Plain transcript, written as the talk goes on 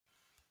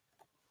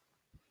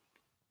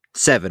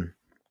7.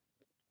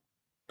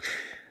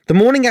 The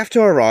morning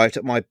after I arrived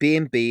at my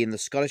B&B in the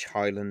Scottish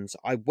Highlands,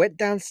 I went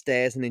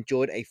downstairs and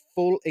enjoyed a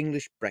full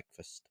English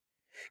breakfast,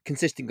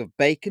 consisting of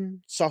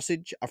bacon,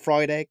 sausage, a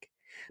fried egg,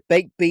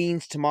 baked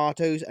beans,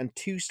 tomatoes, and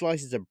 2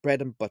 slices of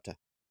bread and butter.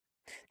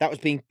 That was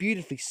being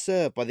beautifully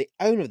served by the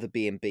owner of the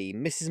B&B,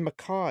 Mrs.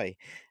 Mackay,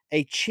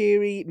 a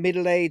cheery,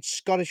 middle-aged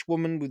Scottish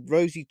woman with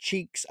rosy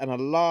cheeks and a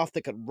laugh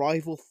that could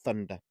rival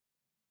thunder.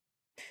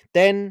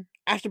 Then,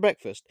 after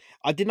breakfast,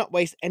 I did not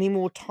waste any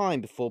more time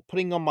before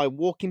putting on my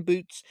walking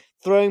boots,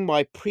 throwing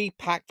my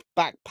pre-packed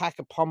backpack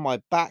upon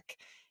my back,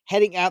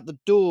 heading out the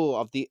door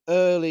of the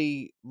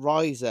early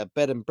riser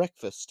bed and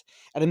breakfast,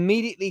 and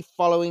immediately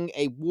following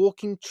a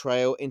walking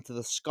trail into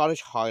the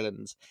Scottish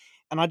Highlands.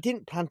 And I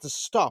didn't plan to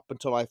stop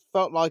until I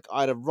felt like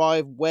I'd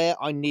arrived where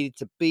I needed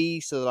to be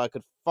so that I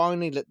could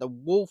finally let the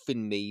wolf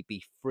in me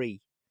be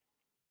free.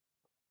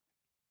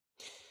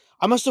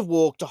 I must have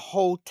walked a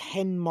whole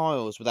 10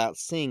 miles without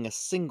seeing a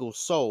single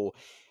soul,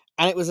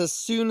 and it was as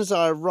soon as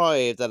I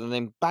arrived at an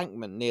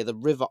embankment near the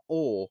River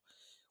Orr,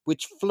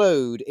 which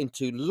flowed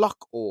into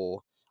Loch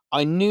Orr,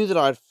 I knew that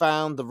I had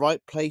found the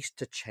right place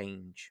to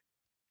change.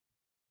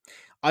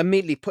 I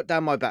immediately put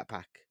down my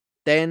backpack.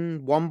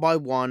 Then, one by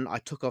one, I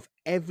took off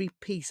every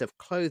piece of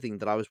clothing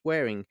that I was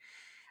wearing,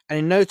 and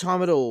in no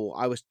time at all,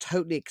 I was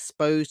totally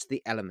exposed to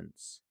the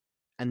elements.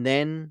 And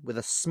then, with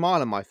a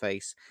smile on my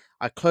face,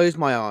 I closed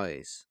my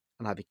eyes,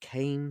 and I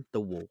became the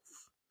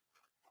wolf.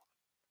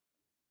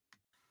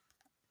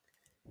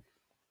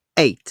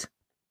 8.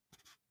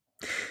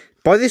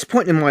 By this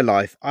point in my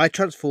life, I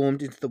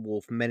transformed into the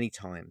wolf many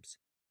times.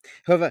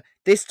 However,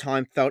 this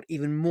time felt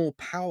even more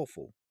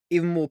powerful,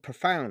 even more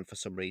profound for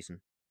some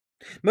reason.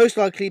 Most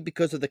likely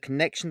because of the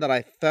connection that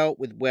I felt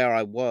with where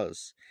I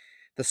was,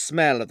 the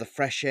smell of the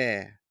fresh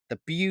air, the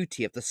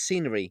beauty of the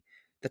scenery,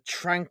 the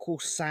tranquil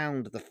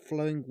sound of the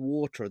flowing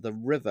water of the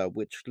river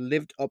which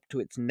lived up to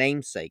its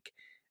namesake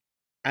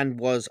and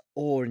was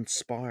awe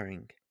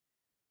inspiring.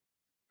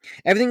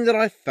 Everything that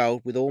I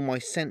felt with all my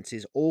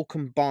senses all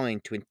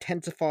combined to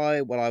intensify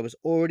what I was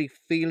already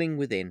feeling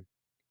within: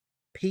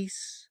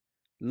 peace,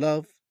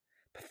 love,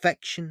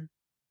 perfection,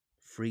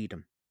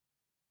 freedom.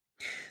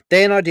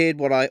 Then I did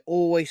what I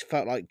always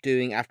felt like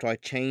doing after I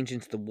changed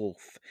into the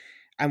wolf,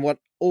 and what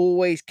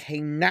always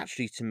came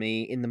naturally to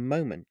me in the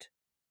moment.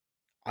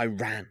 I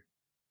ran.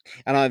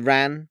 And I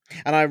ran,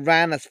 and I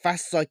ran as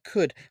fast as I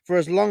could, for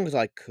as long as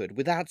I could,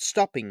 without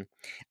stopping,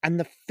 and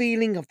the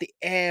feeling of the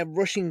air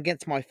rushing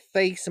against my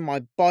face and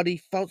my body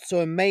felt so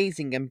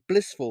amazing and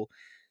blissful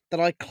that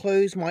I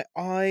closed my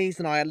eyes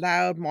and I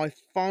allowed my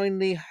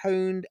finely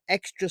honed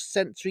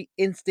extrasensory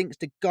instincts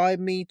to guide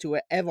me to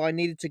wherever I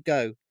needed to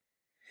go.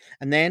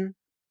 And then,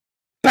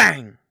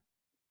 bang!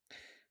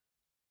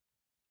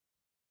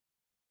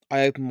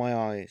 I opened my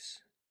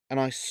eyes,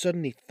 and I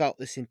suddenly felt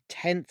this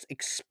intense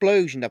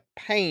explosion of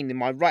pain in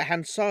my right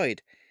hand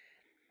side.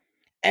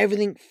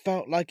 Everything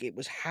felt like it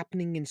was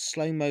happening in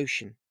slow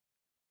motion.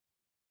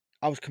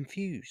 I was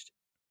confused.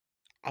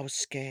 I was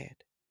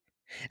scared.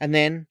 And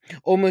then,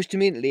 almost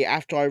immediately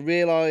after I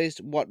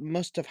realized what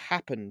must have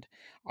happened,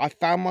 I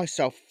found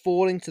myself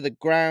falling to the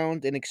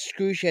ground in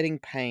excruciating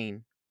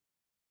pain.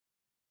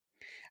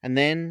 And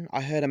then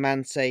I heard a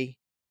man say,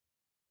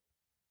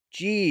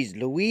 "Geez,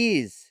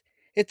 Louise,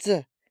 it's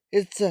a,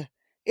 it's a,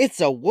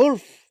 it's a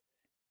wolf.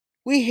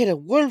 We hit a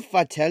wolf,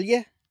 I tell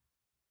you."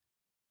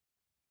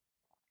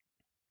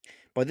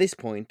 By this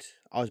point,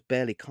 I was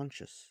barely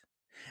conscious.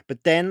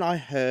 But then I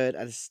heard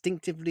a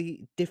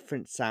distinctively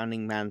different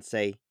sounding man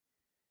say,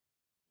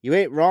 "You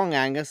ain't wrong,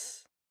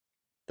 Angus.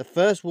 The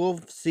first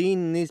wolf seen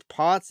in these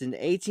parts in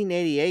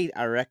 1888,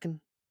 I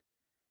reckon."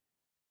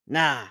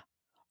 "Nah,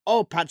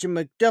 old Patrick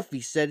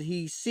McDuffie said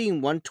he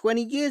seen one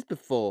 20 years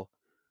before,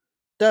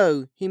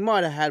 though he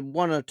might have had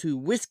 1 or 2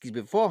 whiskies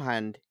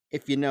beforehand,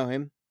 if you know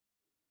him."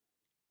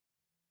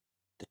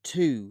 The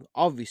 2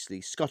 obviously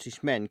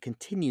Scottish men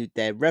continued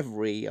their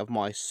revelry of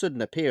my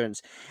sudden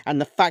appearance and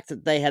the fact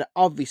that they had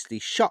obviously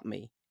shot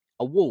me,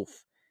 a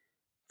wolf,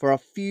 for a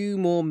few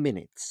more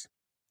minutes.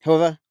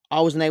 However, I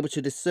wasn't able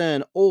to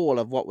discern all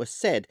of what was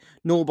said,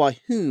 nor by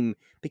whom,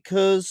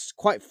 because,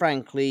 quite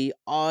frankly,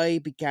 I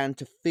began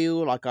to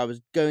feel like I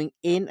was going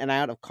in and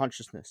out of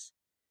consciousness.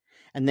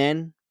 And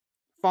then,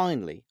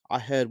 finally, I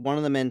heard one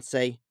of the men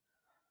say,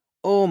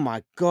 "Oh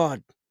my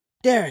God,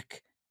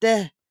 Derek,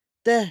 they're,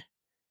 they're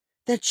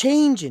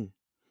changing.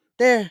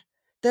 They're,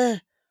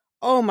 they're,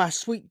 oh my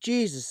sweet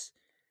Jesus,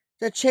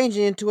 they're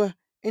changing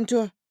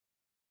into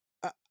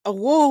a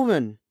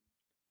woman."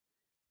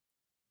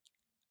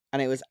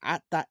 And it was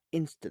at that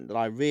instant that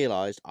I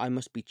realized I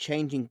must be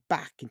changing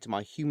back into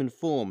my human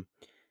form,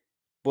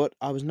 but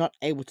I was not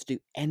able to do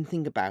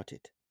anything about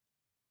it.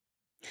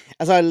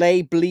 As I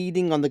lay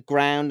bleeding on the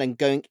ground and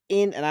going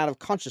in and out of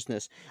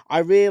consciousness, I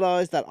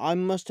realized that I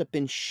must have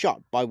been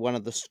shot by one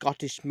of the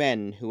Scottish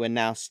men who were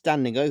now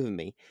standing over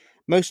me,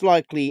 most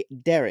likely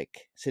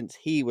Derek, since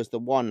he was the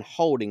one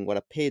holding what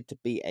appeared to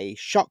be a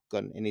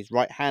shotgun in his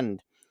right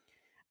hand,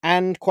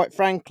 and quite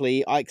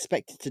frankly, I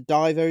expected to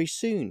die very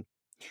soon.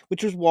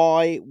 which was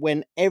why,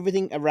 when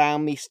everything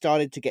around me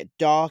started to get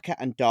darker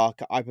and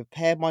darker, I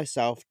prepared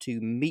myself to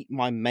meet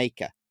my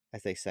maker,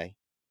 as they say.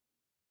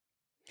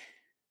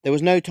 There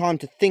was no time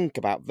to think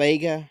about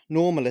Vega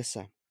nor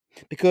Melissa,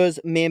 because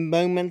mere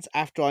moments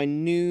after I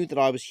knew that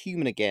I was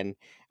human again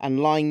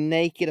and lying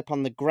naked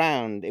upon the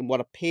ground in what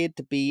appeared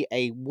to be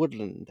a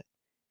woodland,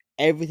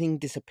 everything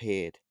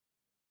disappeared,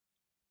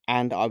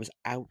 and I was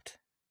out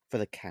for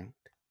the count.